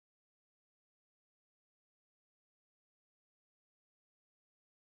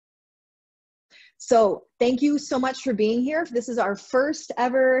So thank you so much for being here. This is our first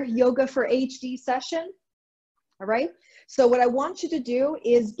ever Yoga for HD session. All right. So what I want you to do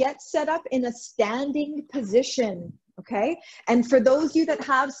is get set up in a standing position. Okay. And for those of you that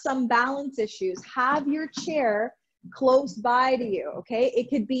have some balance issues, have your chair close by to you. Okay.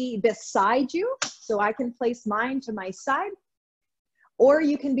 It could be beside you, so I can place mine to my side, or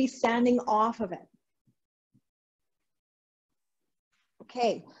you can be standing off of it.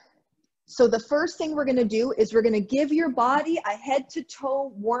 Okay. So the first thing we're going to do is we're going to give your body a head to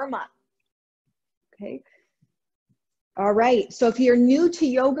toe warm up. Okay. All right. So if you're new to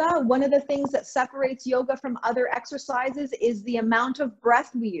yoga, one of the things that separates yoga from other exercises is the amount of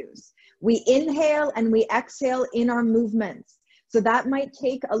breath we use. We inhale and we exhale in our movements. So that might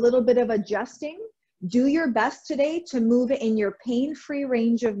take a little bit of adjusting. Do your best today to move it in your pain-free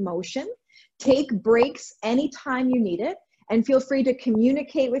range of motion. Take breaks anytime you need it. And feel free to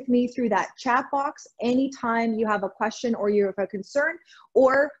communicate with me through that chat box anytime you have a question or you have a concern,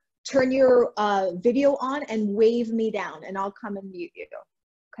 or turn your video on and wave me down and I'll come and mute you.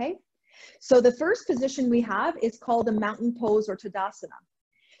 Okay. So the first position we have is called a mountain pose or Tadasana.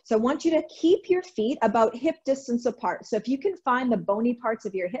 So I want you to keep your feet about hip distance apart. So if you can find the bony parts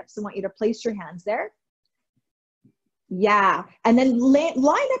of your hips, I want you to place your hands there. Yeah, and then line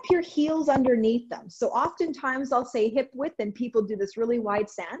up your heels underneath them. So oftentimes I'll say hip width and people do this really wide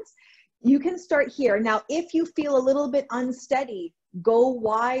stance. You can start here. Now, if you feel a little bit unsteady, go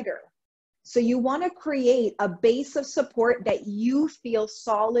wider. So you want to create a base of support that you feel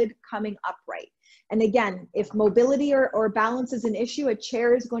solid coming upright. And again, if mobility or balance is an issue, a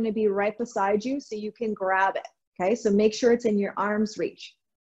chair is going to be right beside you so you can grab it. Okay, so make sure it's in your arm's reach.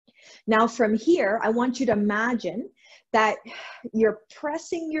 Now from here, I want you to imagine that you're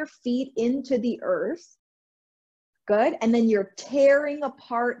pressing your feet into the earth. Good. And then you're tearing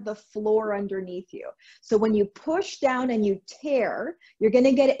apart the floor underneath you. So when you push down and you tear, you're going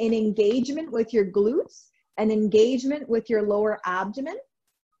to get an engagement with your glutes, an engagement with your lower abdomen.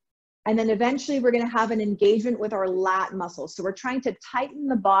 And then eventually we're going to have an engagement with our lat muscles. So we're trying to tighten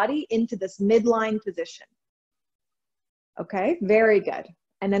the body into this midline position. Okay. Very good.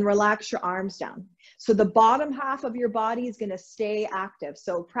 And then relax your arms down. So the bottom half of your body is going to stay active.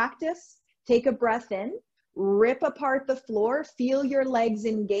 So practice, take a breath in, rip apart the floor, feel your legs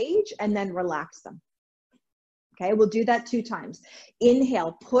engage, and then relax them. Okay, we'll do that 2 times.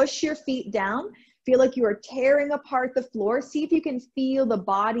 Inhale, push your feet down. Feel like you are tearing apart the floor. See if you can feel the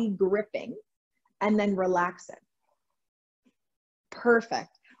body gripping, and then relax it.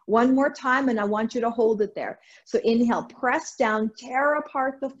 Perfect. One more time, and I want you to hold it there. So inhale, press down, tear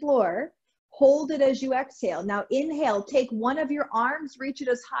apart the floor, hold it as you exhale. Now inhale, take one of your arms, reach it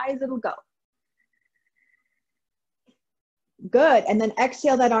as high as it'll go. Good, and then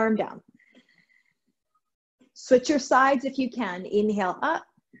exhale that arm down. Switch your sides if you can. Inhale up.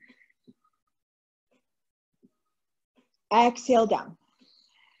 Exhale down.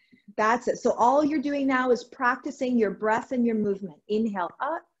 That's it. So all you're doing now is practicing your breath and your movement. Inhale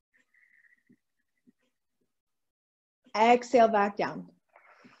up. Exhale back down.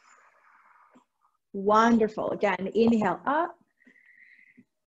 Wonderful. Again, inhale up.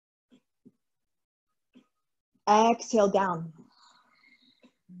 Exhale down.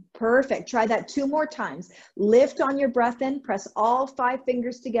 Perfect. Try that 2 more times. Lift on your breath in. Press all 5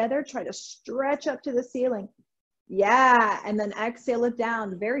 fingers together. Try to stretch up to the ceiling. Yeah. And then exhale it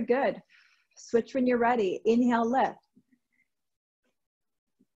down. Very good. Switch when you're ready. Inhale, lift.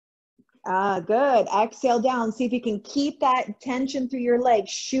 Good. Exhale down. See if you can keep that tension through your legs.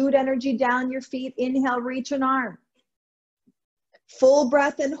 Shoot energy down your feet. Inhale, reach an arm. Full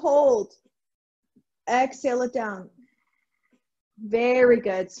breath and hold. Exhale it down. Very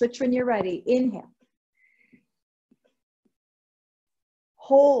good. Switch when you're ready. Inhale.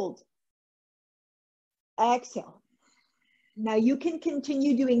 Hold. Exhale. Now you can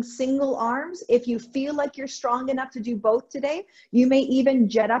continue doing single arms. If you feel like you're strong enough to do both today, you may even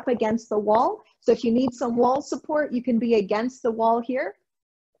jet up against the wall. So if you need some wall support, you can be against the wall here.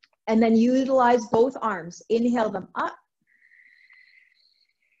 And then utilize both arms. Inhale them up.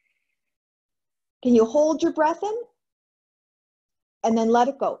 Can you hold your breath in? And then let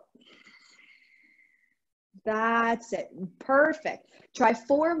it go. That's it. Perfect. Try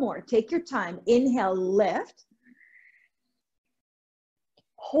 4 more. Take your time. Inhale, lift.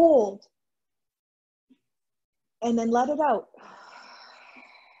 Hold. And then let it out.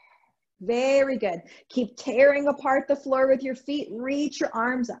 Very good. Keep tearing apart the floor with your feet. Reach your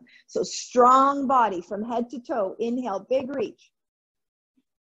arms up. So strong body from head to toe. Inhale, big reach.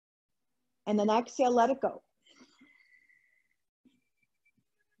 And then exhale, let it go.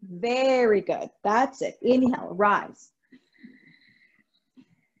 Very good. That's it. Inhale, rise.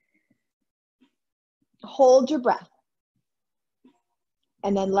 Hold your breath.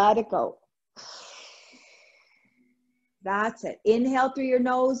 And then let it go. That's it. Inhale through your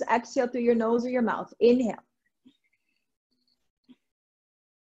nose, exhale through your nose or your mouth. Inhale.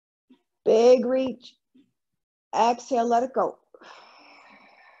 Big reach. Exhale, let it go.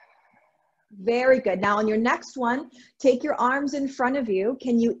 Very good. Now on your next one, take your arms in front of you.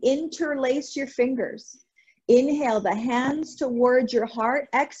 Can you interlace your fingers? Inhale the hands towards your heart.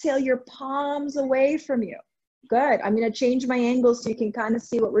 Exhale your palms away from you. Good. I'm going to change my angle so you can kind of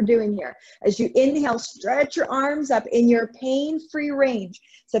see what we're doing here. As you inhale, stretch your arms up in your pain-free range.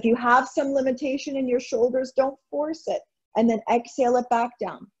 So if you have some limitation in your shoulders, don't force it. And then exhale it back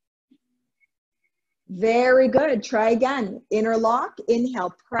down. Very good. Try again. Interlock.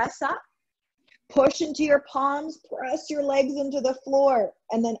 Inhale, press up. Push into your palms, press your legs into the floor,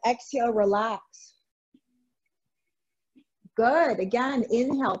 and then exhale, relax. Good. Again,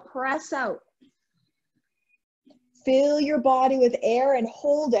 inhale, press out. Fill your body with air and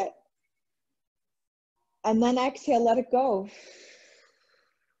hold it. And then exhale, let it go.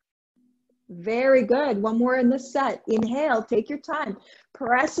 Very good. One more in this set. Inhale, take your time.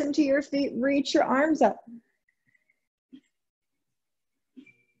 Press into your feet, reach your arms up.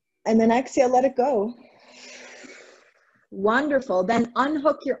 And then exhale, let it go. Wonderful. Then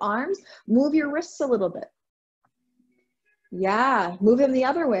unhook your arms, move your wrists a little bit. Yeah, move them the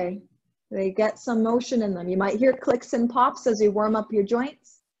other way. They get some motion in them. You might hear clicks and pops as you warm up your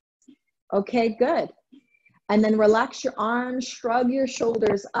joints. Okay, good. And then relax your arms, shrug your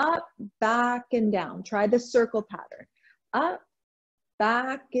shoulders up, back, and down. Try the circle pattern. Up,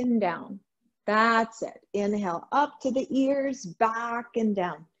 back, and down. That's it. Inhale up to the ears, back, and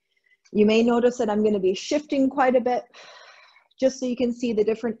down. You may notice that I'm going to be shifting quite a bit, just so you can see the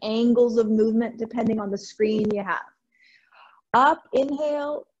different angles of movement depending on the screen you have. Up,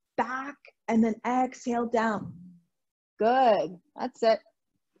 inhale, back, and then exhale down. Good. That's it.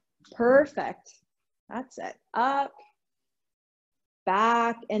 Perfect. That's it. Up,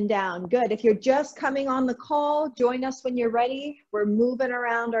 back, and down. Good. If you're just coming on the call, join us when you're ready. We're moving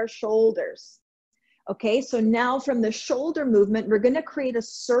around our shoulders. Okay, so now from the shoulder movement, we're going to create a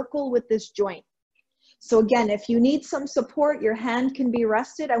circle with this joint. So again, if you need some support, your hand can be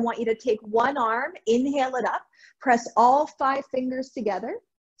rested. I want you to take one arm, inhale it up, press all 5 fingers together,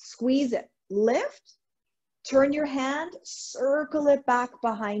 squeeze it, lift, turn your hand, circle it back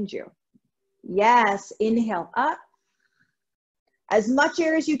behind you. Yes, inhale up. As much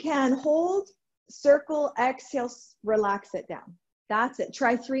air as you can, hold, circle, exhale, relax it down. That's it.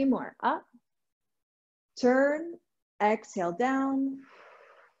 Try 3 more. Up. Turn, exhale down.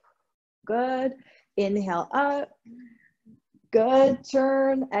 Good. Inhale up. Good.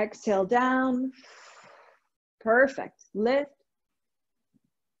 Turn, exhale down. Perfect. Lift.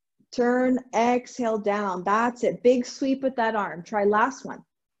 Turn, exhale down. That's it. Big sweep with that arm. Try last one.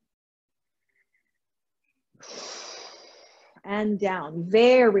 And down.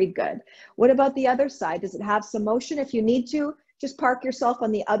 Very good. What about the other side? Does it have some motion? If you need to, just park yourself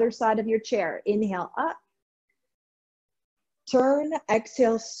on the other side of your chair. Inhale up. Turn,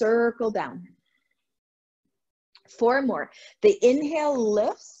 exhale, circle down. 4 more. The inhale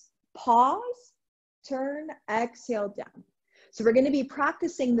lifts, pause, turn, exhale down. So we're going to be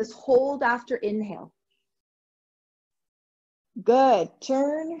practicing this hold after inhale. Good.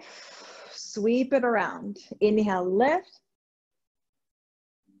 Turn, sweep it around. Inhale, lift.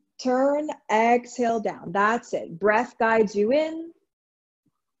 Turn, exhale down. That's it. Breath guides you in.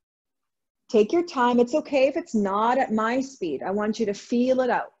 Take your time. It's okay if it's not at my speed. I want you to feel it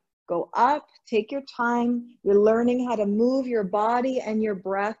out. Go up, take your time. You're learning how to move your body and your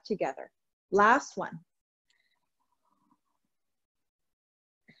breath together. Last one.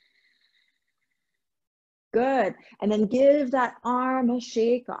 Good. And then give that arm a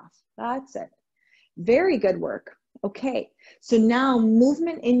shake off. That's it. Very good work. Okay. So now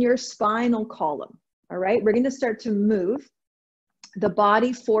movement in your spinal column. All right. We're going to start to move the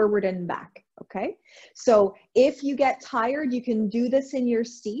body forward and back. Okay. So if you get tired, you can do this in your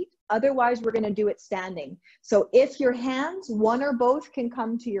seat. Otherwise, we're going to do it standing. So if your hands, one or both, can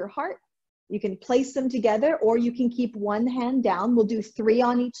come to your heart, you can place them together, or you can keep one hand down. We'll do 3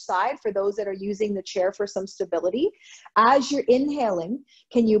 on each side for those that are using the chair for some stability. As you're inhaling,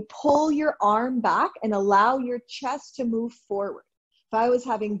 can you pull your arm back and allow your chest to move forward? If I was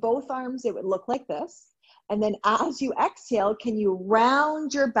having both arms, it would look like this. And then as you exhale, can you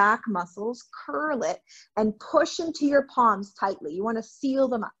round your back muscles, curl it, and push into your palms tightly? You want to seal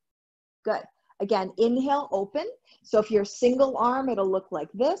them up. Good. Again, inhale, open. So if you're single arm, it'll look like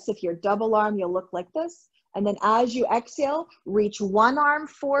this. If you're double arm, you'll look like this. And then as you exhale, reach one arm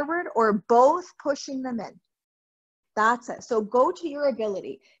forward or both, pushing them in. That's it. So go to your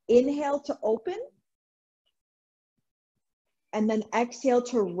ability. Inhale to open. And then exhale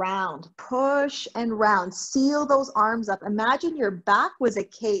to round. Push and round. Seal those arms up. Imagine your back was a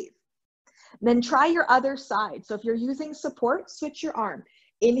cave. Then try your other side. So if you're using support, switch your arm.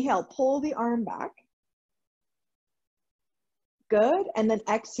 Inhale, pull the arm back. Good. And then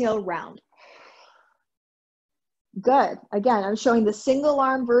exhale, round. Good. Again, I'm showing the single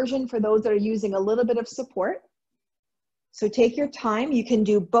arm version for those that are using a little bit of support. So take your time. You can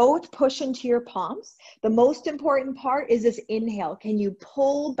do both, push into your palms. The most important part is this inhale. Can you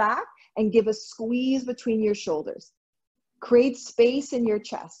pull back and give a squeeze between your shoulders? Create space in your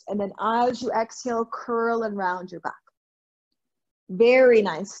chest. And then as you exhale, curl and round your back. Very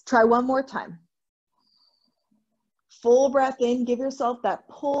nice. Try one more time. Full breath in. Give yourself that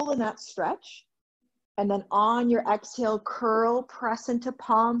pull and that stretch. And then on your exhale, curl, press into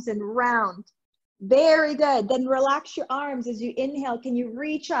palms and round. Very good. Then relax your arms as you inhale. Can you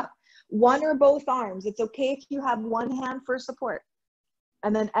reach up? One or both arms. It's okay if you have one hand for support.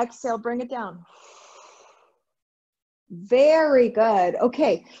 And then exhale, bring it down. Very good.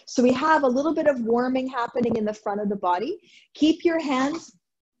 Okay, so we have a little bit of warming happening in the front of the body. Keep your hands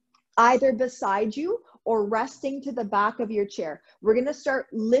either beside you or resting to the back of your chair. We're going to start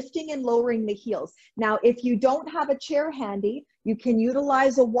lifting and lowering the heels. Now, if you don't have a chair handy, you can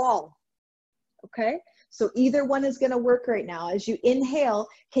utilize a wall. Okay, so either one is going to work right now. As you inhale,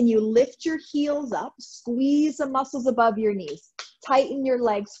 can you lift your heels up, squeeze the muscles above your knees, tighten your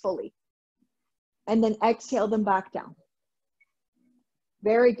legs fully, and then exhale them back down.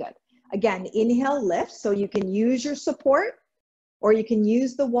 Very good. Again, inhale, lift, so you can use your support or you can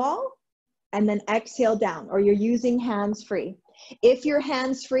use the wall, and then exhale down, or you're using hands free. If you're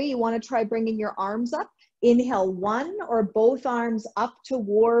hands free, you want to try bringing your arms up. Inhale, one or both arms up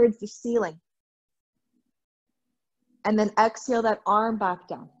towards the ceiling. And then exhale that arm back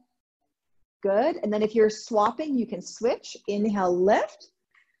down. Good. And then if you're swapping, you can switch. Inhale, lift.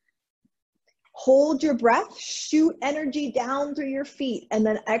 Hold your breath, shoot energy down through your feet, and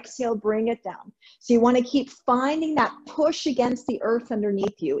then exhale, bring it down. So you want to keep finding that push against the earth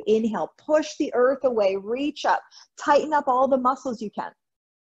underneath you. Inhale, push the earth away, reach up, tighten up all the muscles you can.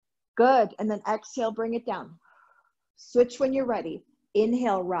 Good. And then exhale, bring it down. Switch when you're ready.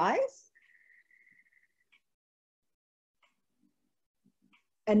 Inhale, rise.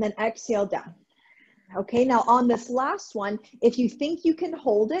 And then exhale down. Okay, now on this last one, if you think you can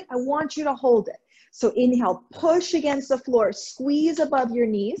hold it, I want you to hold it. So inhale, push against the floor, squeeze above your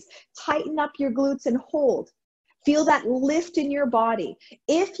knees, tighten up your glutes and hold. Feel that lift in your body.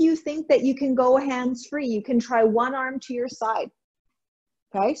 If you think that you can go hands free, you can try one arm to your side.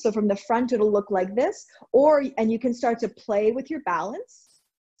 Okay, so from the front, it'll look like this, and you can start to play with your balance.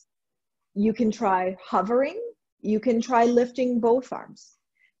 You can try hovering. You can try lifting both arms.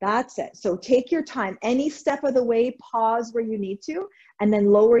 That's it. So take your time. Any step of the way, pause where you need to, and then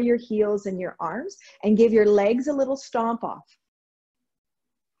lower your heels and your arms and give your legs a little stomp off.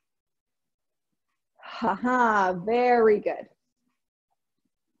 Haha, very good.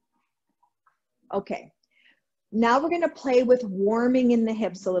 Okay. Now we're going to play with warming in the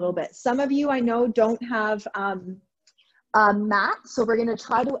hips a little bit. Some of you I know don't have a mat, so we're going to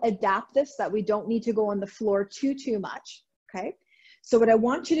try to adapt this so that we don't need to go on the floor too much. Okay. So what I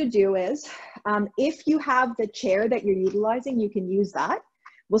want you to do is, if you have the chair that you're utilizing, you can use that.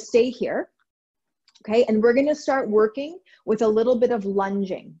 We'll stay here, okay? And we're gonna start working with a little bit of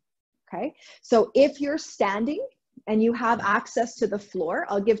lunging, okay? So if you're standing and you have access to the floor,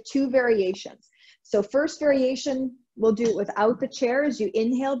 I'll give two variations. So first variation, we'll do it without the chair. As you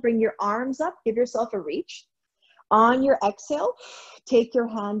inhale, bring your arms up, give yourself a reach. On your exhale, take your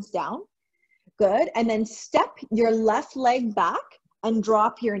hands down. Good, and then step your left leg back and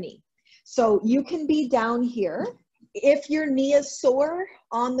drop your knee. So you can be down here. If your knee is sore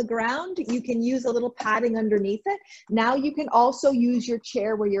on the ground, you can use a little padding underneath it. Now you can also use your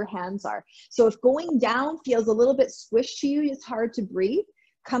chair where your hands are. So if going down feels a little bit squish to you, it's hard to breathe,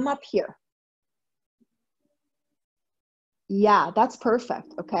 come up here. Yeah, that's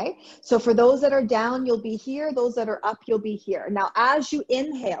perfect, okay? So for those that are down, you'll be here. Those that are up, you'll be here. Now, as you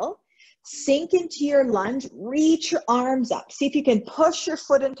inhale, sink into your lunge, reach your arms up. See if you can push your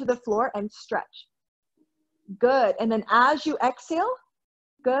foot into the floor and stretch. Good. And then as you exhale,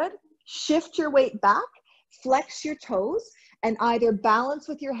 good, shift your weight back, flex your toes, and either balance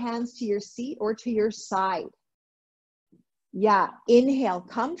with your hands to your seat or to your side. Yeah, inhale,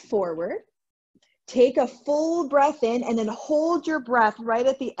 come forward. Take a full breath in and then hold your breath right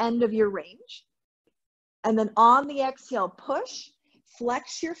at the end of your range. And then on the exhale, push,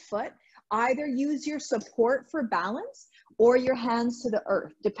 flex your foot, either use your support for balance or your hands to the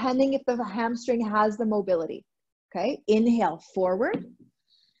earth, depending if the hamstring has the mobility. Okay, inhale forward.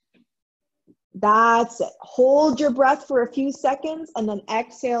 That's it. Hold your breath for a few seconds and then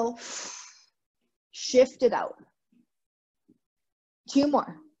exhale, shift it out. 2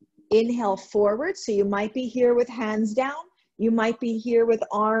 more. Inhale forward. So you might be here with hands down. You might be here with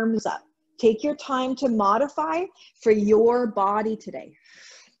arms up. Take your time to modify for your body today.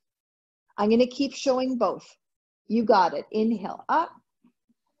 I'm going to keep showing both. You got it. Inhale up.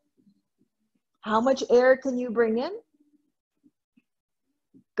 How much air can you bring in?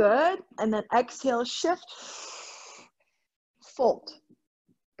 Good. And then exhale, shift, fold.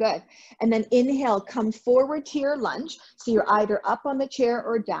 Good. And then inhale, come forward to your lunge. So you're either up on the chair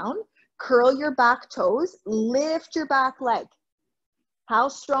or down. Curl your back toes, lift your back leg. How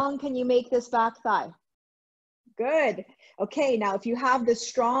strong can you make this back thigh? Good. Okay, now if you have the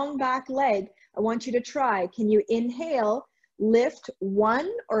strong back leg, I want you to try. Can you inhale, lift one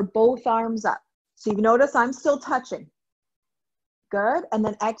or both arms up? So you notice I'm still touching. Good. And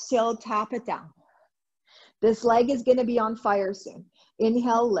then exhale, tap it down. This leg is going to be on fire soon.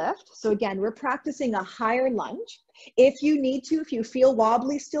 Inhale, lift. So again, we're practicing a higher lunge. If you need to, if you feel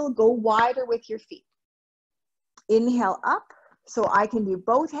wobbly still, go wider with your feet. Inhale up. So I can do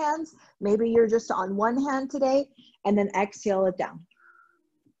both hands. Maybe you're just on one hand today, and then exhale it down.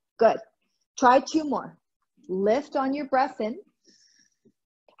 Good. Try 2 more. Lift on your breath in.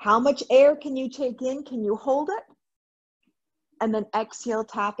 How much air can you take in? Can you hold it? And then exhale,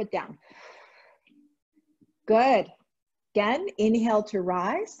 tap it down. Good. Again, inhale to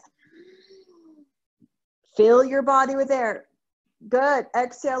rise. Fill your body with air. Good.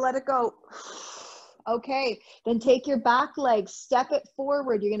 Exhale, let it go. Okay, then take your back leg, step it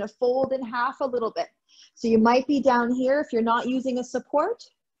forward. You're going to fold in half a little bit. So you might be down here if you're not using a support.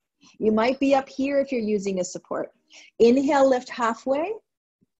 You might be up here if you're using a support. Inhale, lift halfway.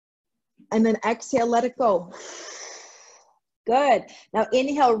 And then exhale, let it go. Good. Now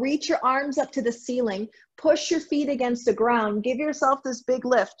inhale, reach your arms up to the ceiling. Push your feet against the ground. Give yourself this big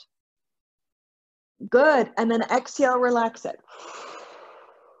lift. Good. And then exhale, relax it.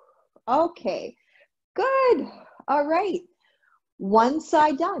 Okay. Good. All right. One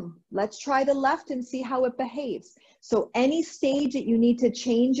side done. Let's try the left and see how it behaves. So any stage that you need to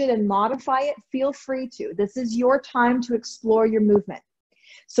change it and modify it, feel free to. This is your time to explore your movement.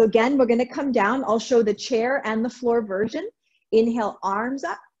 So again, we're going to come down. I'll show the chair and the floor version. Inhale, arms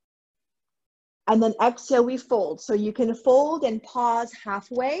up. And then exhale, we fold. So you can fold and pause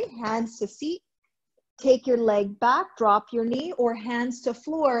halfway, hands to seat. Take your leg back, drop your knee, or hands to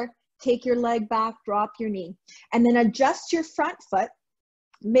floor. Take your leg back, drop your knee. And then adjust your front foot.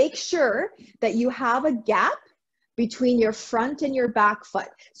 Make sure that you have a gap between your front and your back foot.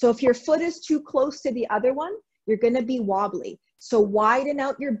 So if your foot is too close to the other one, you're going to be wobbly. So widen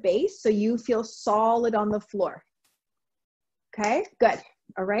out your base so you feel solid on the floor. Okay, good.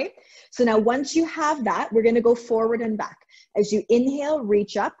 All right. So now once you have that, we're going to go forward and back. As you inhale,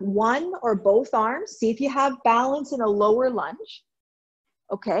 reach up, one or both arms. See if you have balance in a lower lunge.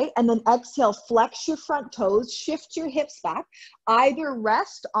 Okay, and then exhale, flex your front toes, shift your hips back, either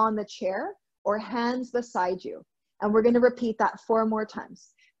rest on the chair or hands beside you. And we're going to repeat that 4 more times.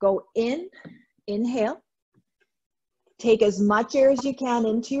 Go in, inhale, take as much air as you can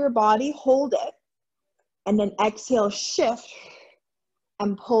into your body, hold it, and then exhale, shift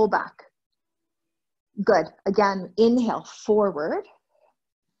and pull back. Good. Again, inhale, forward.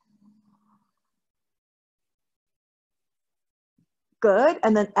 Good.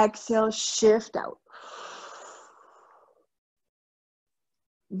 And then exhale, shift out.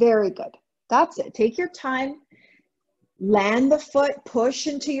 Very good. That's it. Take your time. Land the foot, push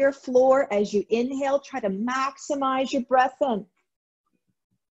into your floor. As you inhale, try to maximize your breath in.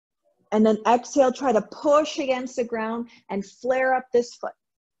 And then exhale, try to push against the ground and flare up this foot.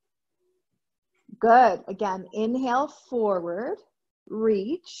 Good. Again, inhale, forward,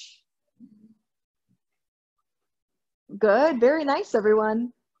 reach. Good. Very nice,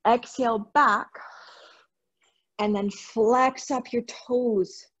 everyone. Exhale, back. And then flex up your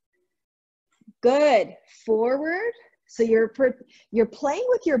toes. Good. Forward. So you're playing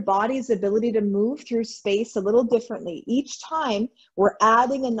with your body's ability to move through space a little differently. Each time, we're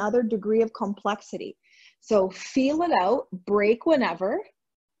adding another degree of complexity. So feel it out, break whenever,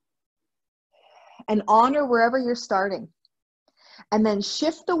 and honor wherever you're starting. And then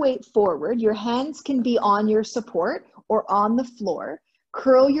shift the weight forward. Your hands can be on your support or on the floor.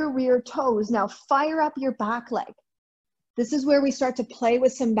 Curl your rear toes. Now fire up your back leg. This is where we start to play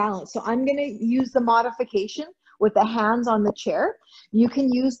with some balance. So I'm going to use the modification with the hands on the chair. You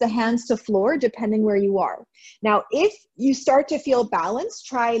can use the hands to floor depending where you are. Now, if you start to feel balance,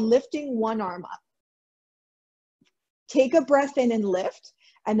 try lifting one arm up. Take a breath in and lift,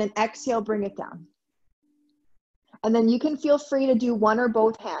 and then exhale, bring it down. And then you can feel free to do one or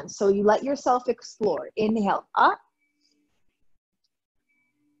both hands. So you let yourself explore. Inhale up.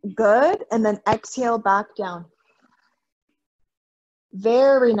 Good. And then exhale back down.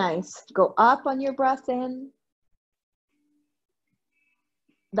 Very nice. Go up on your breath in.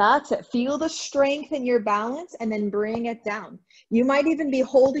 That's it. Feel the strength in your balance and then bring it down. You might even be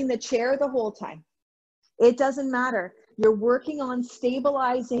holding the chair the whole time. It doesn't matter. You're working on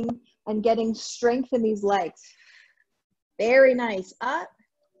stabilizing and getting strength in these legs. Very nice. Up.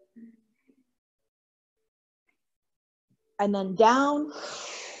 And then down.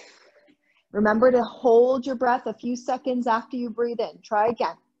 Remember to hold your breath a few seconds after you breathe in. Try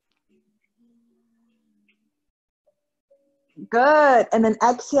again. Good. And then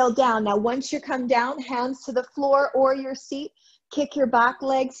exhale down. Now, once you come down, hands to the floor or your seat, kick your back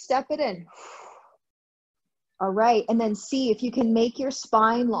leg, step it in. All right. And then see if you can make your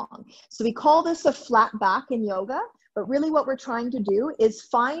spine long. So we call this a flat back in yoga, but really what we're trying to do is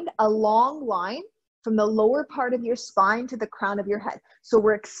find a long line from the lower part of your spine to the crown of your head. So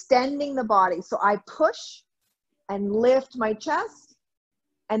we're extending the body. So I push and lift my chest,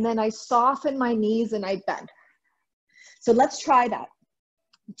 and then I soften my knees and I bend. So let's try that.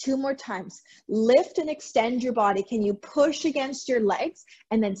 2 more times. Lift and extend your body. Can you push against your legs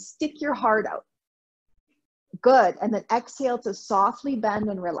and then stick your heart out? Good. And then exhale to softly bend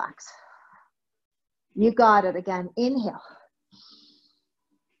and relax. You got it. Again, inhale.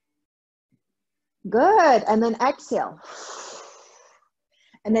 Good. And then exhale.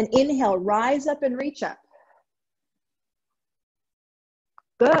 And then inhale, rise up and reach up.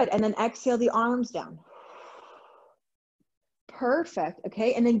 Good. And then exhale the arms down. Perfect.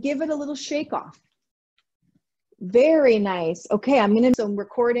 Okay. And then give it a little shake off. Very nice. Okay. I'm going to some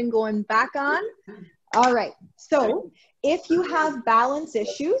recording going back on. All right. So if you have balance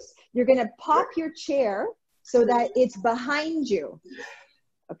issues, you're going to pop your chair so that it's behind you.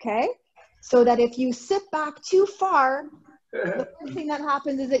 Okay. So that if you sit back too far, the first thing that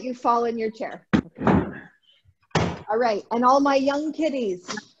happens is that you fall in your chair. Okay. All right. And all my young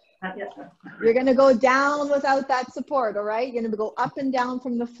kiddies, you're going to go down without that support. All right. You're going to go up and down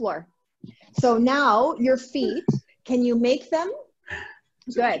from the floor. So now your feet, can you make them?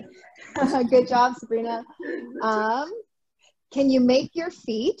 Good. Good job, Sabrina. Can you make your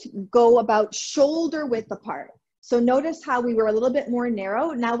feet go about shoulder width apart? So notice how we were a little bit more narrow.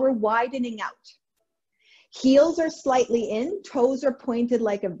 Now we're widening out. Heels are slightly in, toes are pointed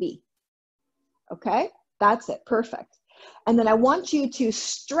like a V. Okay, that's it, perfect. And then I want you to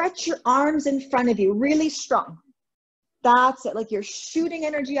stretch your arms in front of you, really strong. That's it, like you're shooting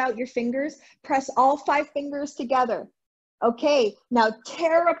energy out your fingers. Press all 5 fingers together. Okay, now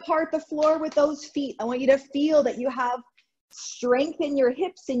tear apart the floor with those feet. I want you to feel that you have strength in your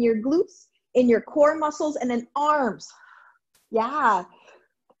hips, in your glutes, in your core muscles, and then arms. Yeah.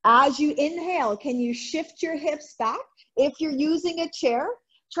 As you inhale, can you shift your hips back? If you're using a chair,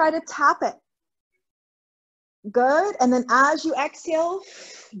 try to tap it. Good. And then as you exhale,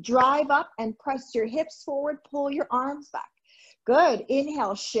 drive up and press your hips forward, pull your arms back. Good.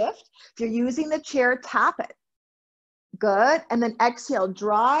 Inhale, shift. If you're using the chair, tap it. Good. And then exhale,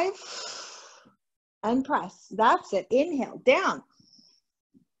 drive and press. That's it. Inhale, down.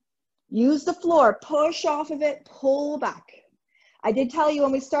 Use the floor, push off of it, pull back. I did tell you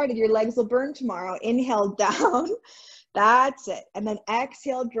when we started, your legs will burn tomorrow. Inhale, down. That's it. And then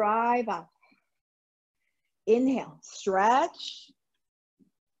exhale, drive up. Inhale, stretch.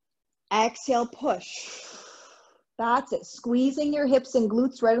 Exhale, push. That's it. Squeezing your hips and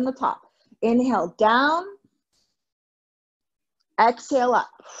glutes right on the top. Inhale, down. Exhale up.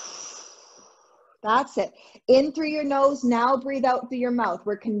 That's it. In through your nose, now breathe out through your mouth.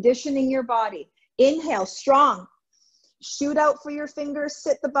 We're conditioning your body. Inhale, strong. Shoot out for your fingers,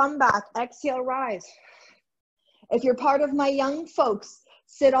 sit the bum back. Exhale, rise. If you're part of my young folks,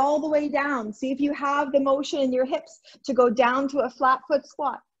 sit all the way down. See if you have the motion in your hips to go down to a flat foot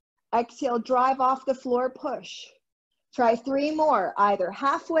squat. Exhale, drive off the floor, push. Try 3 more, either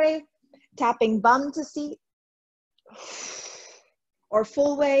halfway, tapping bum to seat, or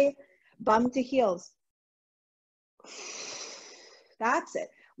full way, bum to heels. That's it.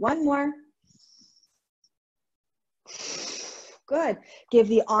 1 more. Good. Give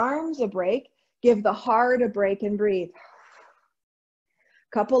the arms a break. Give the heart a break and breathe.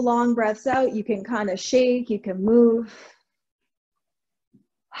 Couple long breaths out. You can kind of shake, you can move.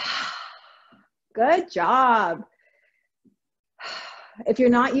 Good job. If you're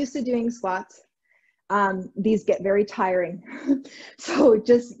not used to doing squats, these get very tiring. So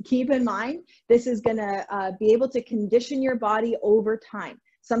just keep in mind, this is gonna be able to condition your body over time.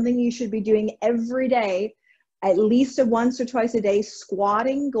 Something you should be doing every day, at least once or twice a day,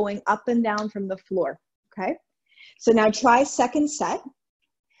 squatting, going up and down from the floor, okay? So now try second set.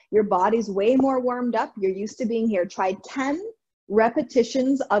 Your body's way more warmed up. You're used to being here. Try 10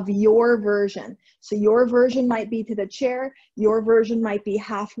 repetitions of your version. So your version might be to the chair. Your version might be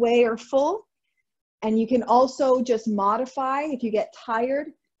halfway or full. And you can also just modify. If you get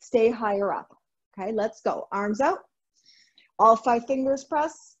tired, stay higher up. Okay, let's go. Arms out. All 5 fingers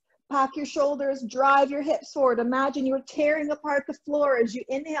press. Pack your shoulders. Drive your hips forward. Imagine you're tearing apart the floor as you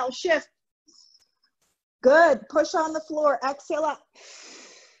inhale, shift. Good. Push on the floor. Exhale up.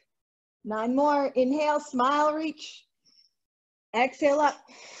 9 more. Inhale, smile, reach. Exhale up.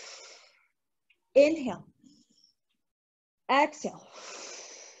 Inhale. Exhale.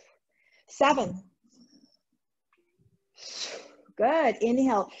 7. Good.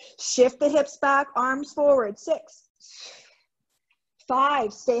 Inhale. Shift the hips back, arms forward. 6.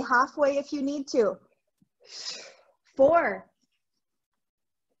 5. Stay halfway if you need to. 4.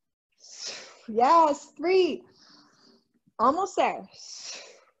 Yes. 3. Almost there.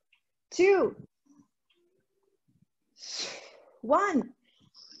 2. 1.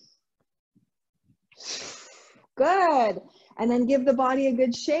 Good. And then give the body a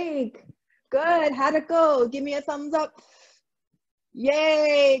good shake. Good. How'd it go? Give me a thumbs up.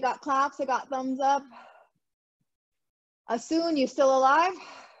 Yay. Got claps. I got thumbs up. Asun, you still alive?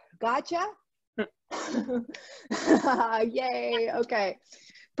 Gotcha. Yay. Okay.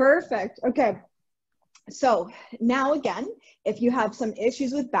 Perfect. Okay. So now again, if you have some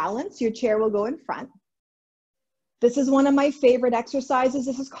issues with balance, your chair will go in front. This is one of my favorite exercises.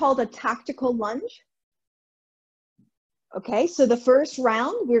 This is called a tactical lunge. Okay, so the first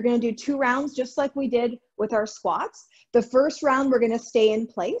round, we're going to do 2 rounds just like we did with our squats. The first round, we're going to stay in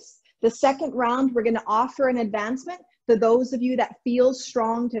place. The second round, we're going to offer an advancement to those of you that feel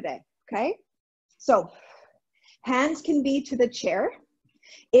strong today. Okay, so hands can be to the chair.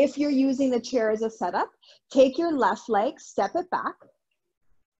 If you're using the chair as a setup, take your left leg, step it back.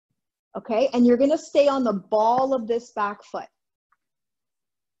 Okay, and you're gonna stay on the ball of this back foot.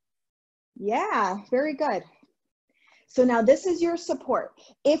 Yeah, very good. So now this is your support.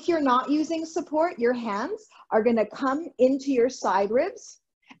 If you're not using support, your hands are gonna come into your side ribs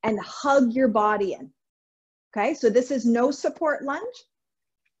and hug your body in. Okay, so this is no support lunge.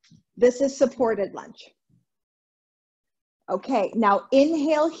 This is supported lunge. Okay, now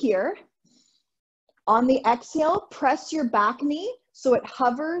inhale here. On the exhale, press your back knee so it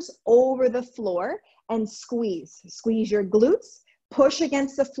hovers over the floor and squeeze. Squeeze your glutes, push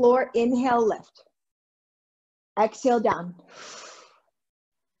against the floor, inhale, lift. Exhale down.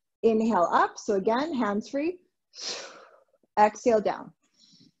 Inhale up, so again, hands free. Exhale down.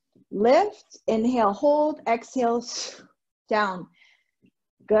 Lift, inhale, hold, exhale, down.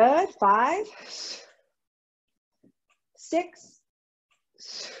 Good, 5, 6,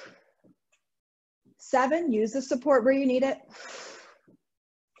 7, use the support where you need it.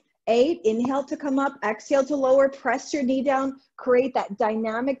 8, inhale to come up, exhale to lower, press your knee down, create that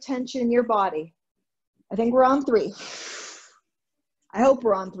dynamic tension in your body. I think we're on 3. I hope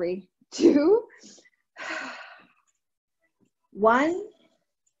we're on 3. 2, 1,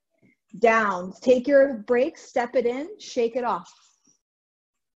 down. Take your break, step it in, shake it off.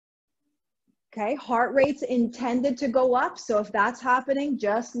 Okay, heart rate's intended to go up, so if that's happening,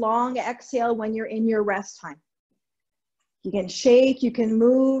 just long exhale when you're in your rest time. You can shake, you can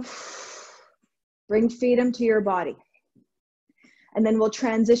move, bring freedom to your body. And then we'll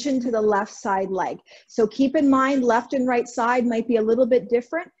transition to the left side leg. So keep in mind, left and right side might be a little bit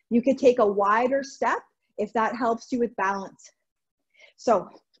different. You could take a wider step if that helps you with balance. So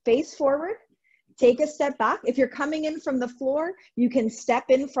face forward, take a step back. If you're coming in from the floor, you can step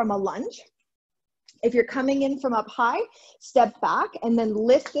in from a lunge. If you're coming in from up high, step back and then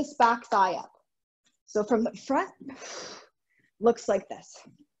lift this back thigh up. So from the front, looks like this.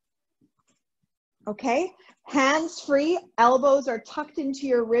 Okay, hands free, elbows are tucked into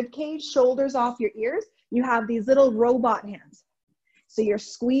your rib cage, shoulders off your ears. You have these little robot hands. So you're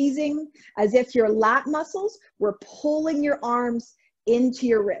squeezing as if your lat muscles were pulling your arms into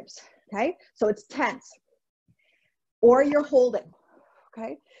your ribs, okay? So it's tense. Or you're holding,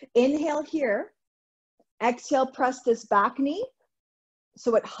 okay? Inhale here. Exhale, press this back knee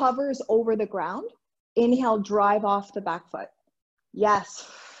so it hovers over the ground. Inhale, drive off the back foot. Yes.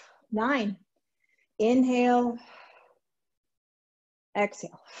 9. Inhale.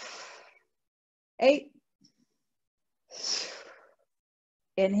 Exhale. 8.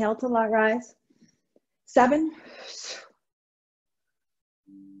 Inhale to rise. 7.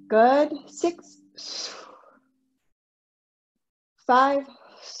 Good. 6. 5.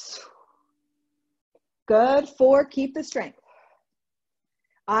 Good. 4. Keep the strength.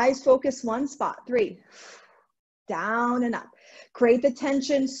 Eyes focus one spot. 3. Down and up. Create the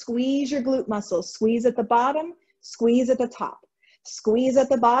tension. Squeeze your glute muscles. Squeeze at the bottom. Squeeze at the top. Squeeze at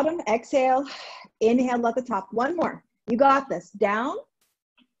the bottom. Exhale. Inhale at the top. One more. You got this. Down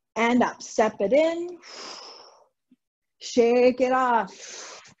and up. Step it in. Shake it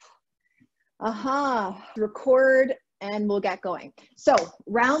off. Record and we'll get going. So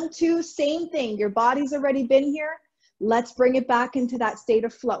round 2, same thing. Your body's already been here. Let's bring it back into that state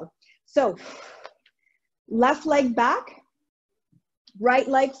of flow. So left leg back, right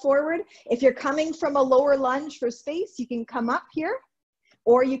leg forward. If you're coming from a lower lunge for space, you can come up here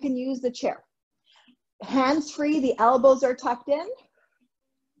or you can use the chair. Hands free, the elbows are tucked in.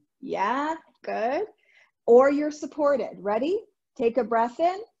 Yeah, good. Or you're supported. Ready? Take a breath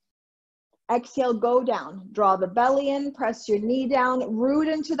in. Exhale, go down. Draw the belly in, press your knee down, root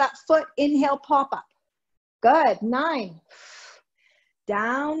into that foot. Inhale, pop up. Good. 9.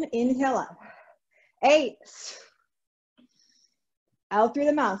 Down, inhale up. 8. Out through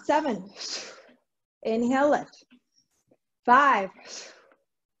the mouth. 7. Inhale, lift. 5.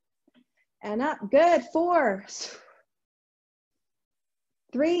 And up. Good. 4.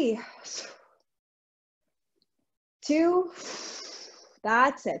 3. 2.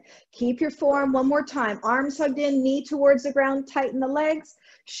 That's it. Keep your form. One more time. Arms hugged in, knee towards the ground, tighten the legs.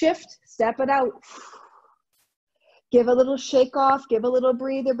 Shift, step it out. Give a little shake off, give a little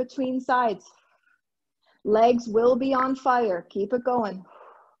breather between sides. Legs will be on fire. Keep it going.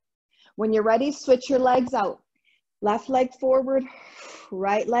 When you're ready, switch your legs out. Left leg forward,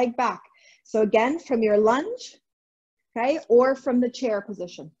 right leg back. So again, from your lunge, okay, or from the chair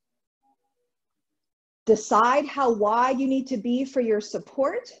position. Decide how wide you need to be for your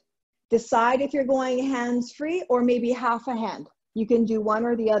support. Decide if you're going hands free or maybe half a hand. You can do one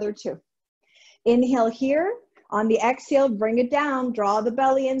or the other too. Inhale here. On the exhale, bring it down. Draw the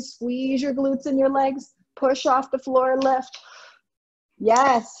belly in. Squeeze your glutes in your legs. Push off the floor, lift.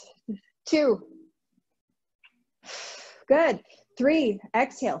 Yes. 2. Good. 3.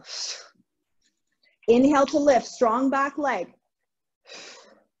 Exhale. Inhale to lift. Strong back leg.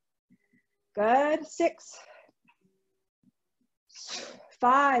 Good. 6.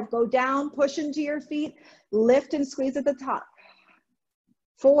 5. Go down. Push into your feet. Lift and squeeze at the top.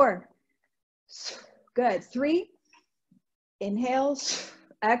 4. Good. 3. Inhale.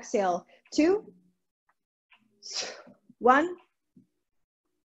 Exhale. 2. 1.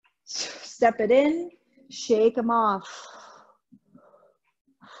 Step it in. Shake them off.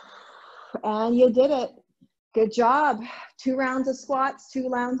 And you did it. Good job. 2 rounds of squats, 2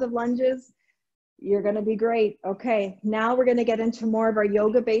 rounds of lunges. You're going to be great. Okay, now we're going to get into more of our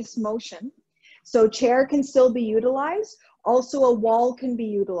yoga-based motion. So chair can still be utilized. Also, a wall can be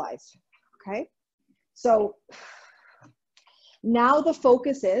utilized. Okay, so now the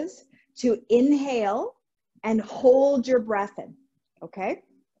focus is to inhale and hold your breath in. Okay,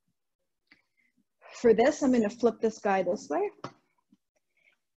 for this, I'm going to flip this guy this way.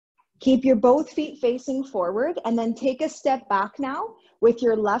 Keep your both feet facing forward and then take a step back now with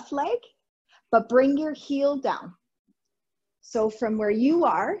your left leg, but bring your heel down. So from where you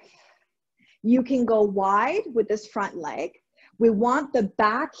are, you can go wide with this front leg. We want the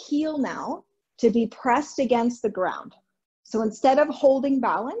back heel now to be pressed against the ground. So instead of holding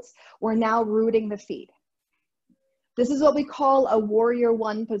balance, we're now rooting the feet. This is what we call a warrior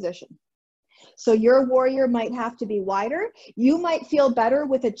 1 position. So your warrior might have to be wider. You might feel better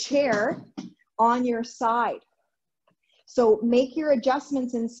with a chair on your side. So make your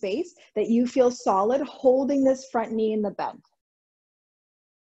adjustments in space that you feel solid, holding this front knee in the bend.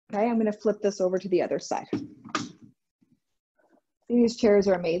 Okay, I'm going to flip this over to the other side. These chairs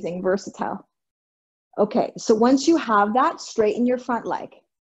are amazing, versatile. Okay, so once you have that, straighten your front leg.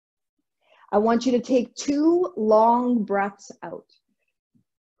 I want you to take 2 long breaths out.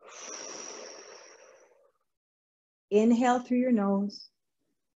 Inhale through your nose.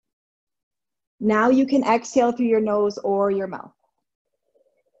 Now you can exhale through your nose or your mouth.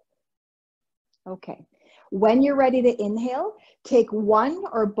 Okay. When you're ready to inhale, take 1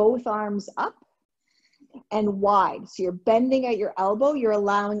 or both arms up and wide. So you're bending at your elbow. You're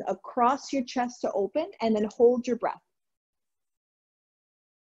allowing across your chest to open and then hold your breath.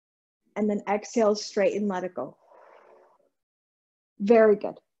 And then exhale straight and let it go. Very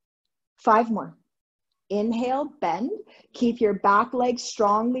good. 5 more. Inhale, bend. Keep your back leg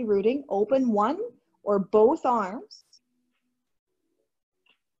strongly rooting. Open one or both arms.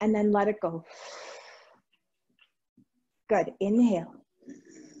 And then let it go. Good. Inhale.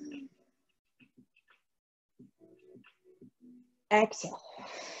 Exhale.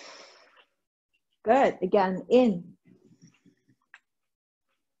 Good. Again, in.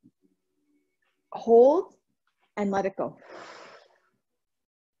 Hold and let it go.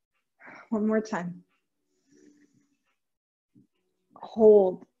 One more time.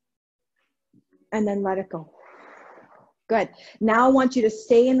 Hold and then let it go. Good. Now I want you to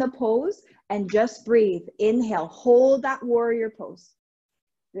stay in the pose and just breathe. Inhale, hold that warrior pose.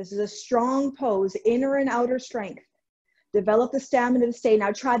 This is a strong pose, inner and outer strength. Develop the stamina to stay.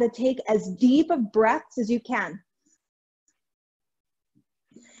 Now try to take as deep of breaths as you can.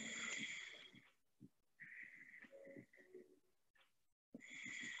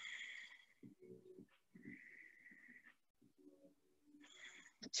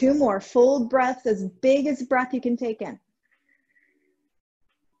 Two more, full breaths, as big as breath you can take in.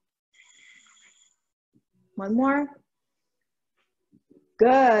 One more.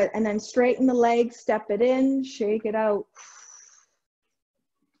 Good, and then straighten the legs, step it in, shake it out.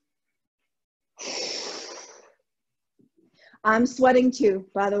 I'm sweating too,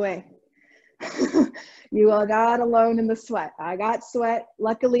 by the way. You are not alone in the sweat. I got sweat.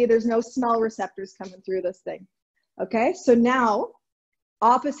 Luckily, there's no smell receptors coming through this thing. Okay, so now,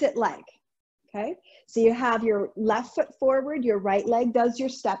 opposite leg. Okay, so you have your left foot forward, your right leg does your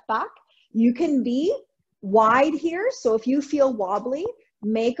step back. You can be wide here, so if you feel wobbly,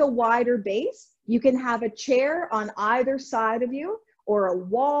 make a wider base. You can have a chair on either side of you or a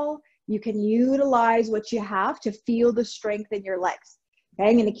wall. You can utilize what you have to feel the strength in your legs. Okay,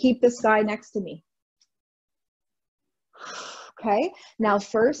 I'm going to keep this guy next to me. Okay, now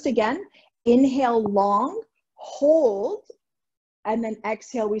first again, inhale long, hold, and then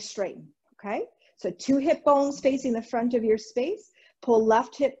exhale, we straighten. Okay, so 2 hip bones facing the front of your space. Pull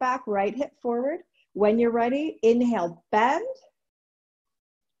left hip back, right hip forward. When you're ready, inhale, bend.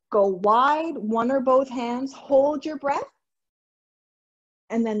 Go wide, one or both hands, hold your breath,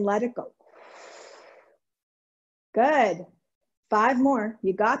 and then let it go. Good. 5 more.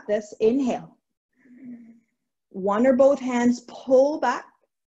 You got this. Inhale. One or both hands, pull back,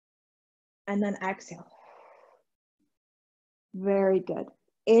 and then exhale. Very good.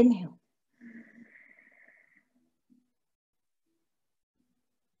 Inhale.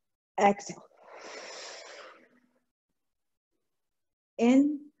 Exhale.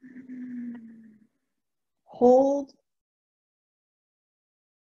 In. Hold.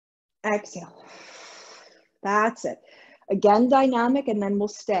 Exhale. That's it. Again, dynamic, and then we'll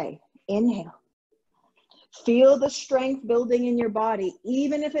stay. Inhale. Feel the strength building in your body,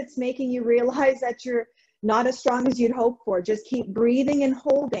 even if it's making you realize that you're not as strong as you'd hope for. Just keep breathing and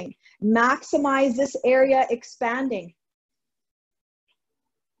holding. Maximize this area expanding.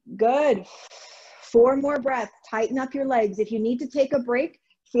 Good. 4 more breaths. Tighten up your legs. If you need to take a break,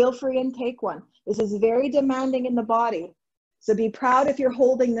 feel free and take one. This is very demanding in the body. So be proud if you're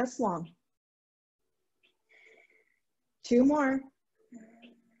holding this long. 2 more.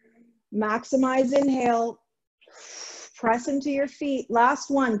 Maximize inhale. Press into your feet. Last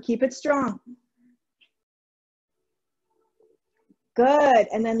one. Keep it strong. Good.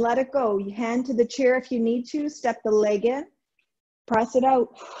 And then let it go. You hand to the chair if you need to. Step the leg in. Press it out.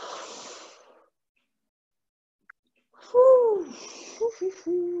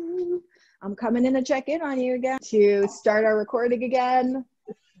 I'm coming in to check in on you again to start our recording again.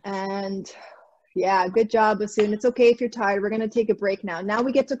 And yeah, good job, Asun. It's okay if you're tired. We're going to take a break now. Now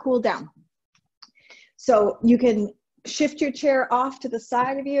we get to cool down. So you can shift your chair off to the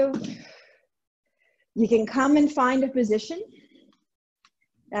side of you. You can come and find a position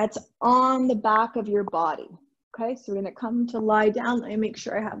that's on the back of your body. Okay, so we're going to come to lie down. Let me make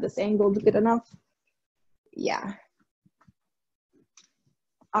sure I have this angled good enough. Yeah.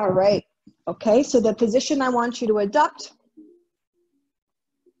 All right. Okay, so the position I want you to adopt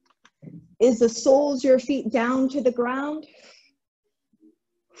is the soles of your feet down to the ground.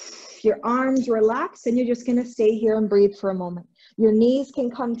 Your arms relax, and you're just going to stay here and breathe for a moment. Your knees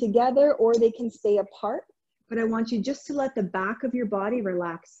can come together or they can stay apart, but I want you just to let the back of your body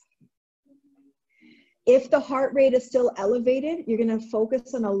relax. If the heart rate is still elevated, you're going to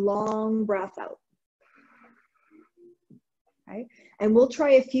focus on a long breath out. Okay? And we'll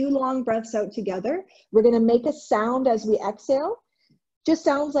try a few long breaths out together. We're going to make a sound as we exhale. Just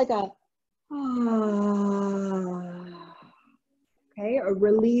sounds like a okay, a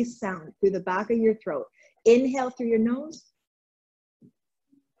release sound through the back of your throat. Inhale through your nose.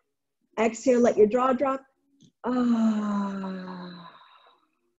 Exhale, let your jaw drop. Ah.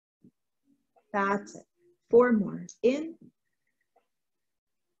 That's it. 4 more. In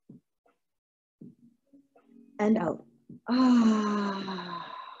and out. Ah.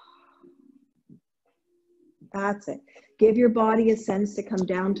 That's it. Give your body a sense to come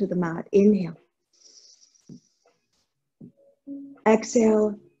down to the mat. Inhale.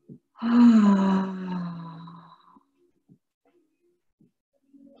 Exhale. Ah.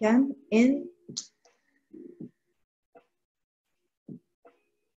 Again, in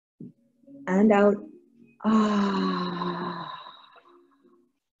and out. Ah.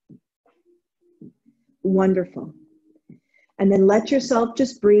 Wonderful. And then let yourself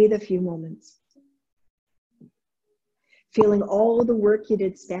just breathe a few moments. Feeling all the work you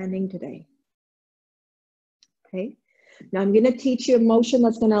did standing today. Okay. Now I'm going to teach you a motion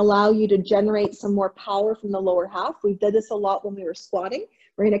that's going to allow you to generate some more power from the lower half. We did this a lot when we were squatting.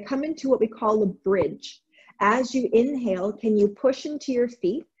 We're going to come into what we call a bridge. As you inhale, can you push into your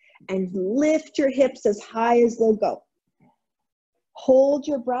feet and lift your hips as high as they'll go? Hold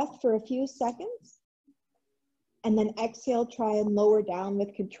your breath for a few seconds. And then exhale, try and lower down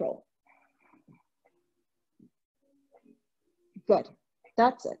with control. Good.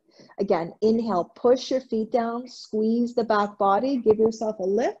 That's it. Again, inhale, push your feet down, squeeze the back body, give yourself a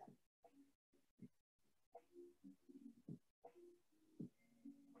lift.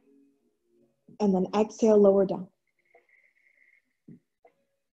 And then exhale, lower down.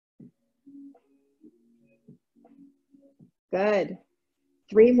 Good.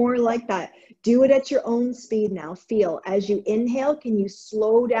 3 more like that. Do it at your own speed now. Feel as you inhale, can you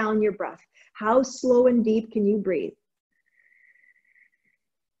slow down your breath? How slow and deep can you breathe?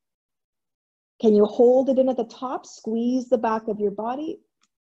 Can you hold it in at the top? Squeeze the back of your body.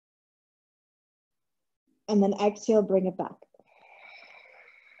 And then exhale, bring it back.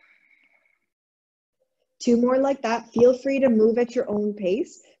 2 more like that. Feel free to move at your own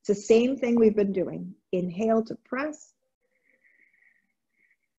pace. It's the same thing we've been doing. Inhale to press.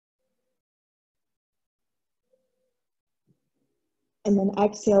 And then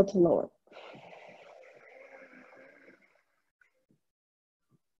exhale to lower.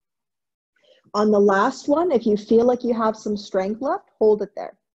 On the last one, if you feel like you have some strength left, hold it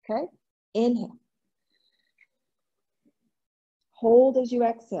there, okay? Inhale. Hold as you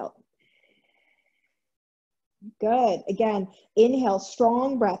exhale. Good. Again, inhale,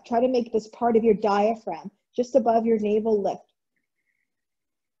 strong breath. Try to make this part of your diaphragm, just above your navel lift.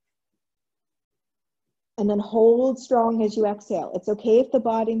 And then hold strong as you exhale. It's okay if the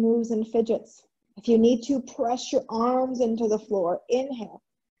body moves and fidgets. If you need to, press your arms into the floor. Inhale.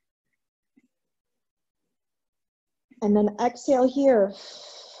 And then exhale here.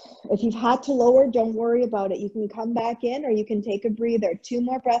 If you've had to lower, don't worry about it. You can come back in or you can take a breather. 2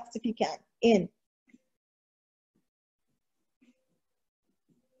 more breaths if you can. In.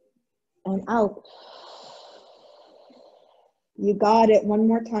 And out. You got it. 1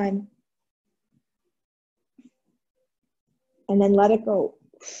 more time. And then let it go.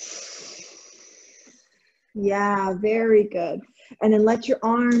 Yeah, very good. And then let your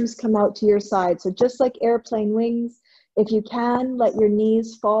arms come out to your side. So just like airplane wings, if you can, let your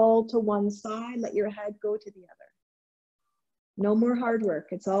knees fall to one side, let your head go to the other. No more hard work.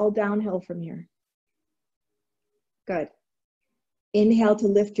 It's all downhill from here. Good. Inhale to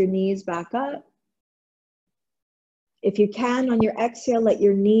lift your knees back up. If you can, on your exhale, let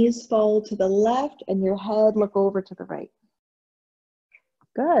your knees fall to the left and your head look over to the right.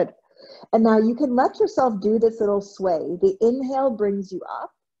 Good. And now you can let yourself do this little sway. The inhale brings you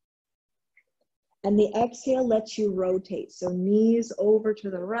up. And the exhale lets you rotate. So knees over to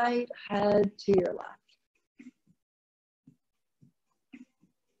the right, head to your left.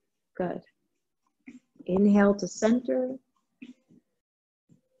 Good. Inhale to center.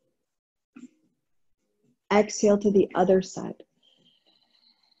 Exhale to the other side.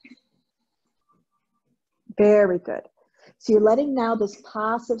 Very good. So you're letting now this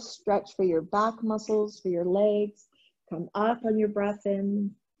passive stretch for your back muscles, for your legs, come up on your breath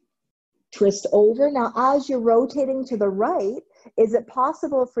in. Twist over. Now, as you're rotating to the right, is it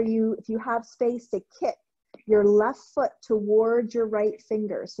possible for you, if you have space, to kick your left foot towards your right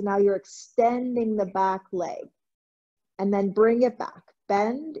finger? So now you're extending the back leg. And then bring it back.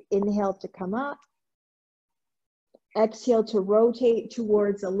 Bend. Inhale to come up. Exhale to rotate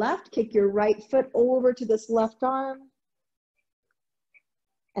towards the left. Kick your right foot over to this left arm.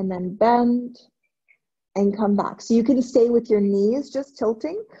 And then bend and come back. So you can stay with your knees just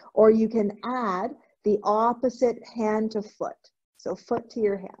tilting, or you can add the opposite hand to foot. So foot to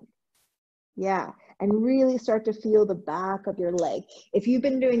your hand. Yeah. and really start to feel the back of your leg. If you've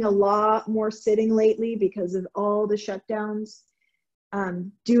been doing a lot more sitting lately because of all the shutdowns,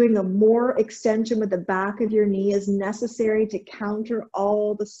 doing a more extension with the back of your knee is necessary to counter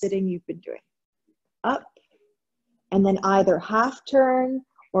all the sitting you've been doing. Up, and then either half turn,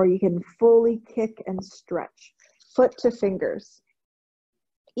 or you can fully kick and stretch. Foot to fingers.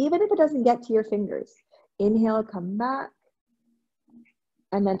 Even if it doesn't get to your fingers, inhale, come back,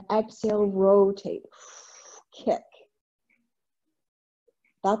 and then exhale, rotate, kick.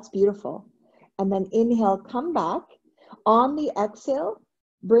 That's beautiful. And then inhale, come back. On the exhale,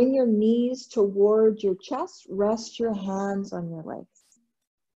 bring your knees towards your chest, rest your hands on your legs.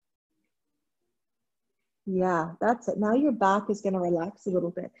 Yeah, that's it. Now your back is going to relax a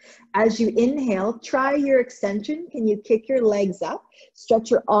little bit. As you inhale, try your extension. Can you kick your legs up? Stretch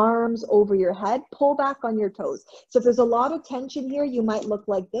your arms over your head. Pull back on your toes. So if there's a lot of tension here, you might look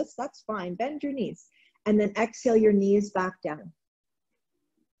like this. That's fine. Bend your knees. And then exhale your knees back down.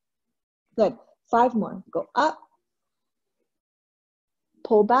 Good. 5 more. Go up.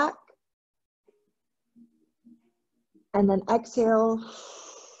 Pull back. And then exhale.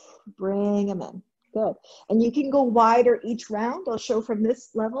 Bring them in. Good. And you can go wider each round. I'll show from this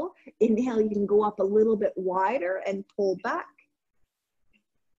level. Inhale, you can go up a little bit wider and pull back.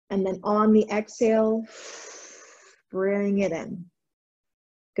 And then on the exhale, bring it in.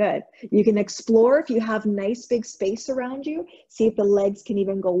 Good. You can explore if you have nice big space around you. See if the legs can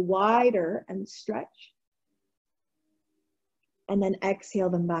even go wider and stretch. And then exhale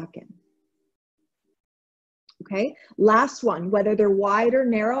them back in. Okay. Last one, whether they're wide or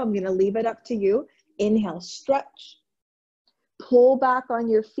narrow, I'm going to leave it up to you. Inhale, stretch, pull back on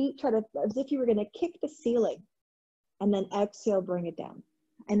your feet, try to, as if you were going to kick the ceiling, and then exhale, bring it down.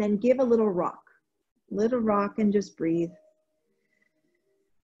 And then give a little rock and just breathe.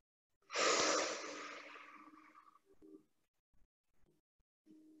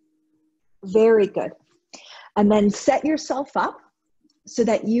 Very good. And then set yourself up so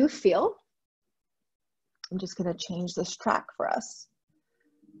that you feel, I'm just going to change this track for us.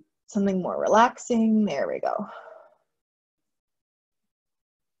 Something more relaxing. There we go.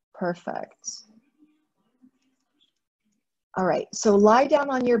 Perfect. All right, so lie down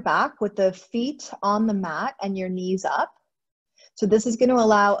on your back with the feet on the mat and your knees up. So this is going to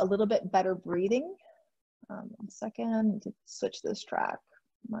allow a little bit better breathing. 1 second to switch this track.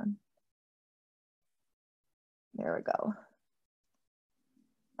 Come on. There we go.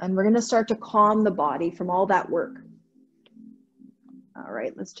 And we're going to start to calm the body from all that work. All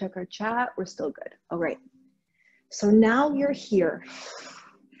right, let's check our chat. We're still good. All right. So now you're here.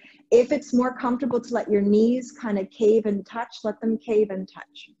 If it's more comfortable to let your knees kind of cave and touch, let them cave and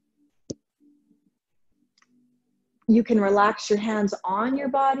touch. You can relax your hands on your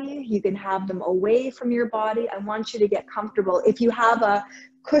body. You can have them away from your body. I want you to get comfortable. If you have a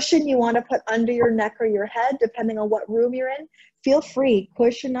cushion you want to put under your neck or your head, depending on what room you're in, feel free,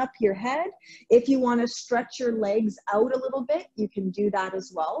 cushion up your head. If you want to stretch your legs out a little bit, you can do that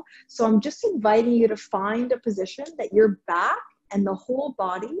as well. So I'm just inviting you to find a position that your back and the whole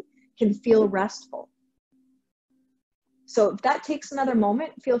body can feel restful. So if that takes another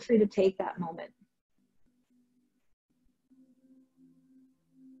moment, feel free to take that moment.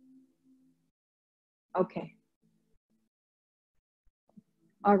 Okay.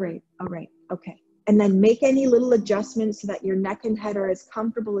 All right, okay. And then make any little adjustments so that your neck and head are as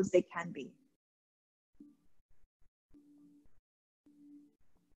comfortable as they can be.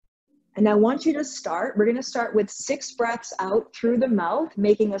 And I want you to start, we're gonna start with 6 breaths out through the mouth,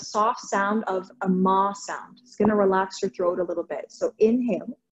 making a soft sound of a ma sound. It's gonna relax your throat a little bit. So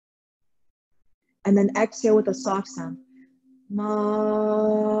inhale, and then exhale with a soft sound.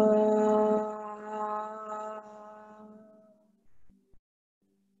 Ma.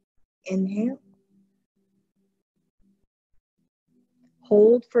 Inhale.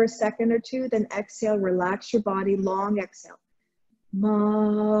 Hold for a second or two, then exhale, relax your body, long exhale. Ma.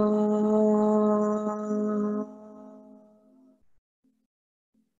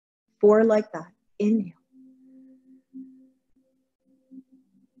 4 like that. Inhale.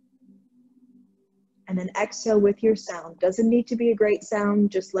 And then exhale with your sound. Doesn't need to be a great sound,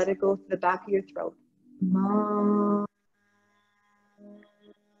 just let it go through the back of your throat. Ma.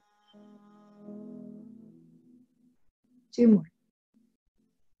 2 more.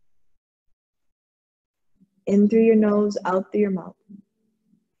 In through your nose, out through your mouth.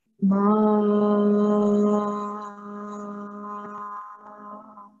 Ma.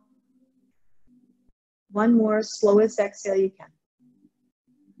 1 more, slowest exhale you can.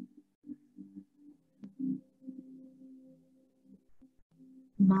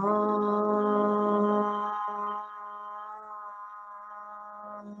 Ma.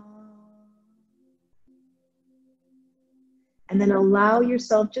 And then allow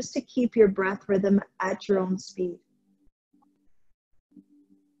yourself just to keep your breath rhythm at your own speed.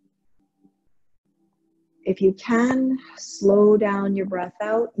 If you can, slow down your breath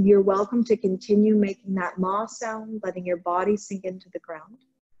out. You're welcome to continue making that ma sound, letting your body sink into the ground.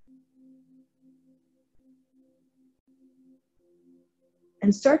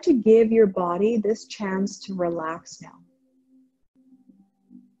 And start to give your body this chance to relax now.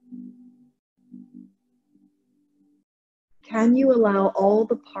 Can you allow all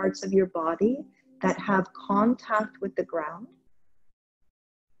the parts of your body that have contact with the ground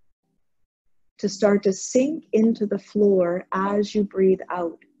to start to sink into the floor as you breathe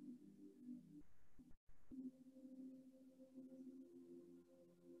out?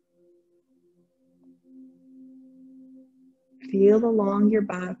 Feel along your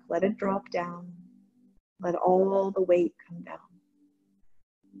back, let it drop down. Let all the weight come down.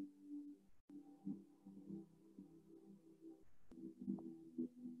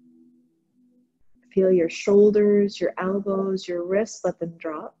 Feel your shoulders, your elbows, your wrists, let them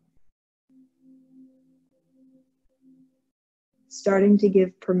drop. Starting to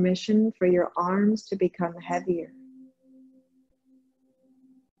give permission for your arms to become heavier.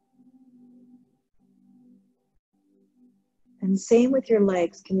 And same with your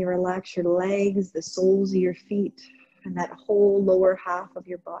legs. Can you relax your legs, the soles of your feet, and that whole lower half of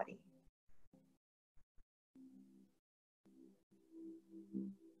your body?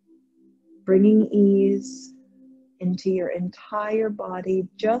 Bringing ease into your entire body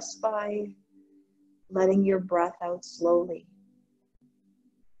just by letting your breath out slowly.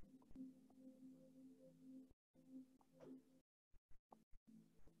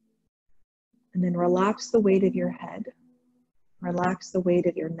 And then relax the weight of your head. Relax the weight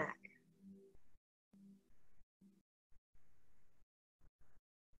of your neck.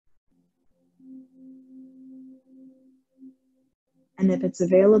 And if it's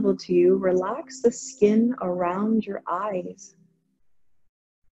available to you, relax the skin around your eyes.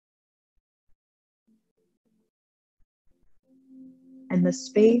 And the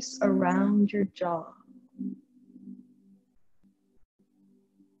space around your jaw.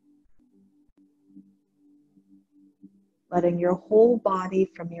 Letting your whole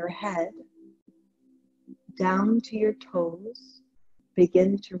body from your head down to your toes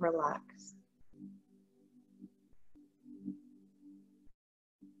begin to relax.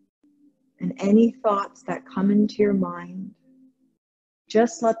 And any thoughts that come into your mind,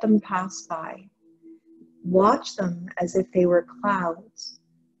 just let them pass by. Watch them as if they were clouds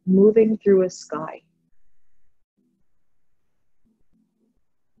moving through a sky.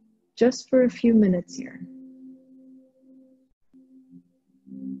 Just for a few minutes here.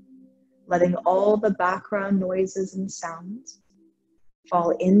 Letting all the background noises and sounds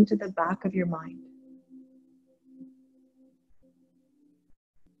fall into the back of your mind.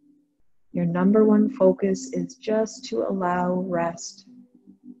 Your number one focus is just to allow rest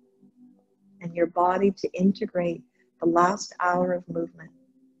and your body to integrate the last hour of movement.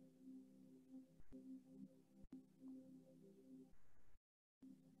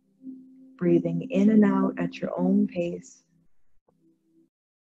 Breathing in and out at your own pace.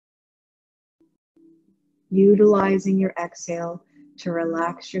 Utilizing your exhale to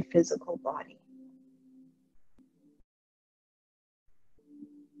relax your physical body.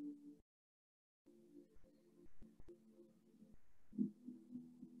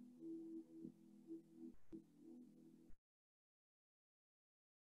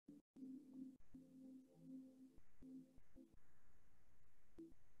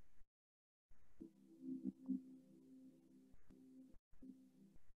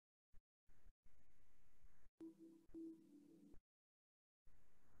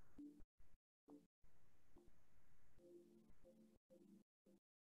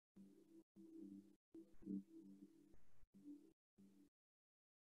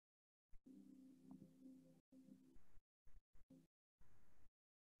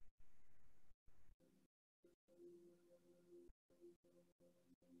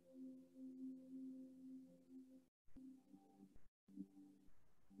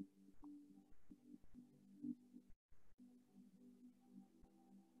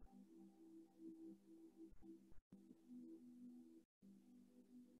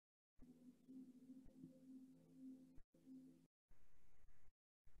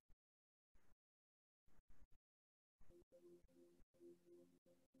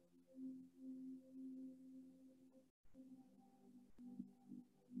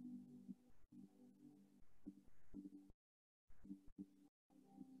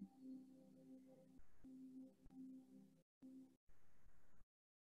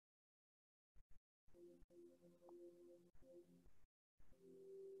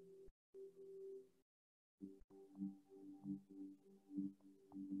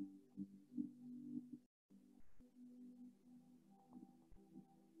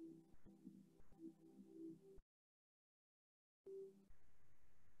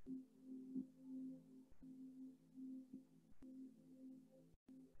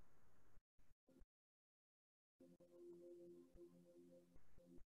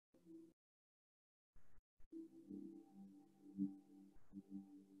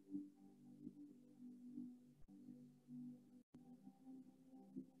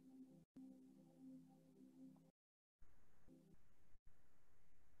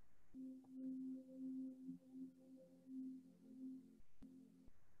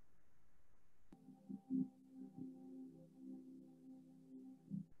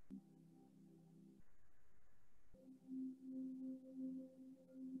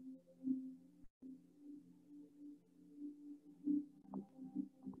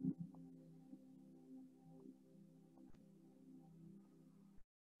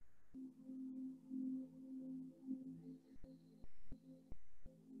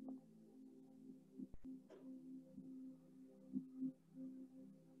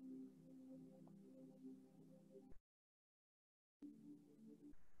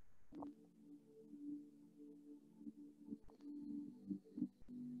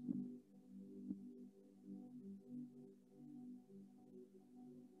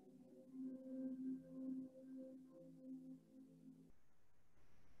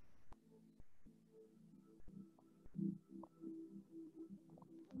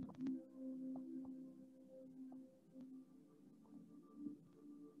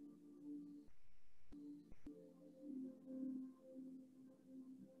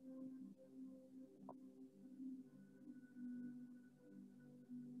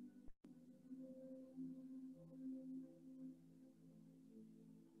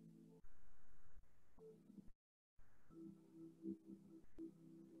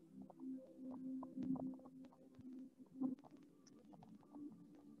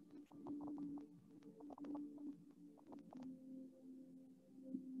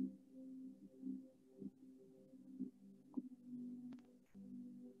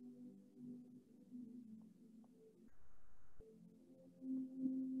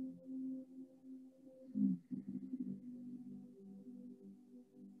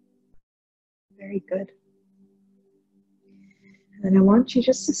 Very good. And then I want you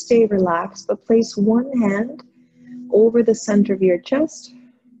just to stay relaxed, but place one hand over the center of your chest.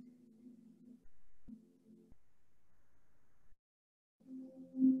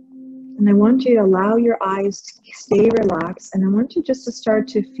 And I want you to allow your eyes to stay relaxed. And I want you just to start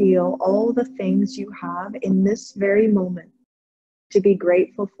to feel all the things you have in this very moment to be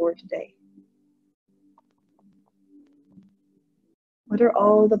grateful for today. What are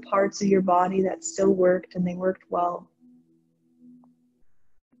all the parts of your body that still worked and they worked well?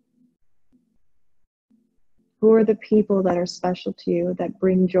 Who are the people that are special to you, that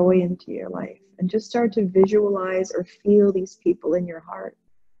bring joy into your life? And just start to visualize or feel these people in your heart.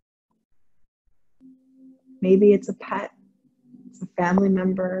 Maybe it's a pet, it's a family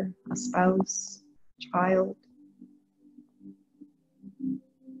member, a spouse, child.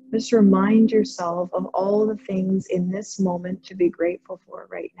 Just remind yourself of all the things in this moment to be grateful for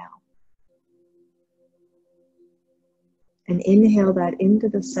right now. And inhale that into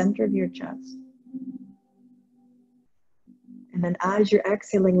the center of your chest. And then as you're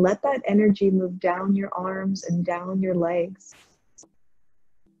exhaling, let that energy move down your arms and down your legs.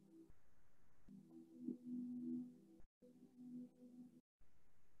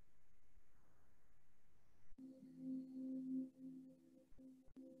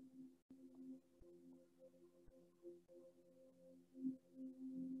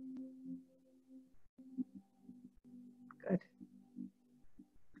 Good.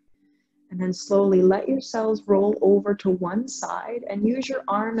 And then slowly let yourselves roll over to one side and use your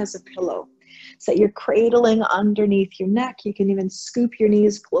arm as a pillow. So you're cradling underneath your neck. You can even scoop your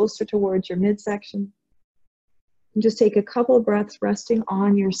knees closer towards your midsection. And just take a couple of breaths resting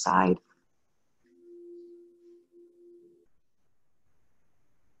on your side.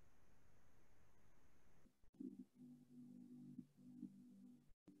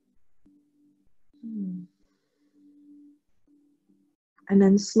 And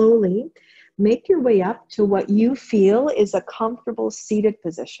then slowly make your way up to what you feel is a comfortable seated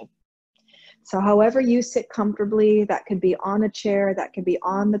position. So however you sit comfortably, that could be on a chair, that could be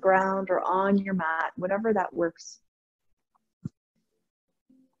on the ground or on your mat, whatever that works.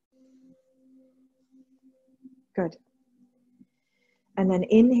 Good. And then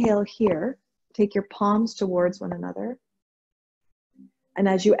inhale here, take your palms towards one another. And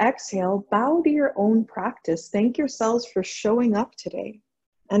as you exhale, bow to your own practice. Thank yourselves for showing up today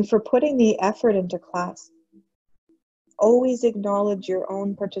and for putting the effort into class. Always acknowledge your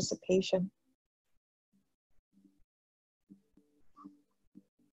own participation.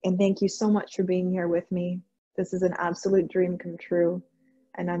 And thank you so much for being here with me. This is an absolute dream come true.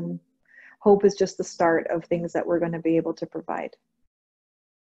 And hope is just the start of things that we're going to be able to provide.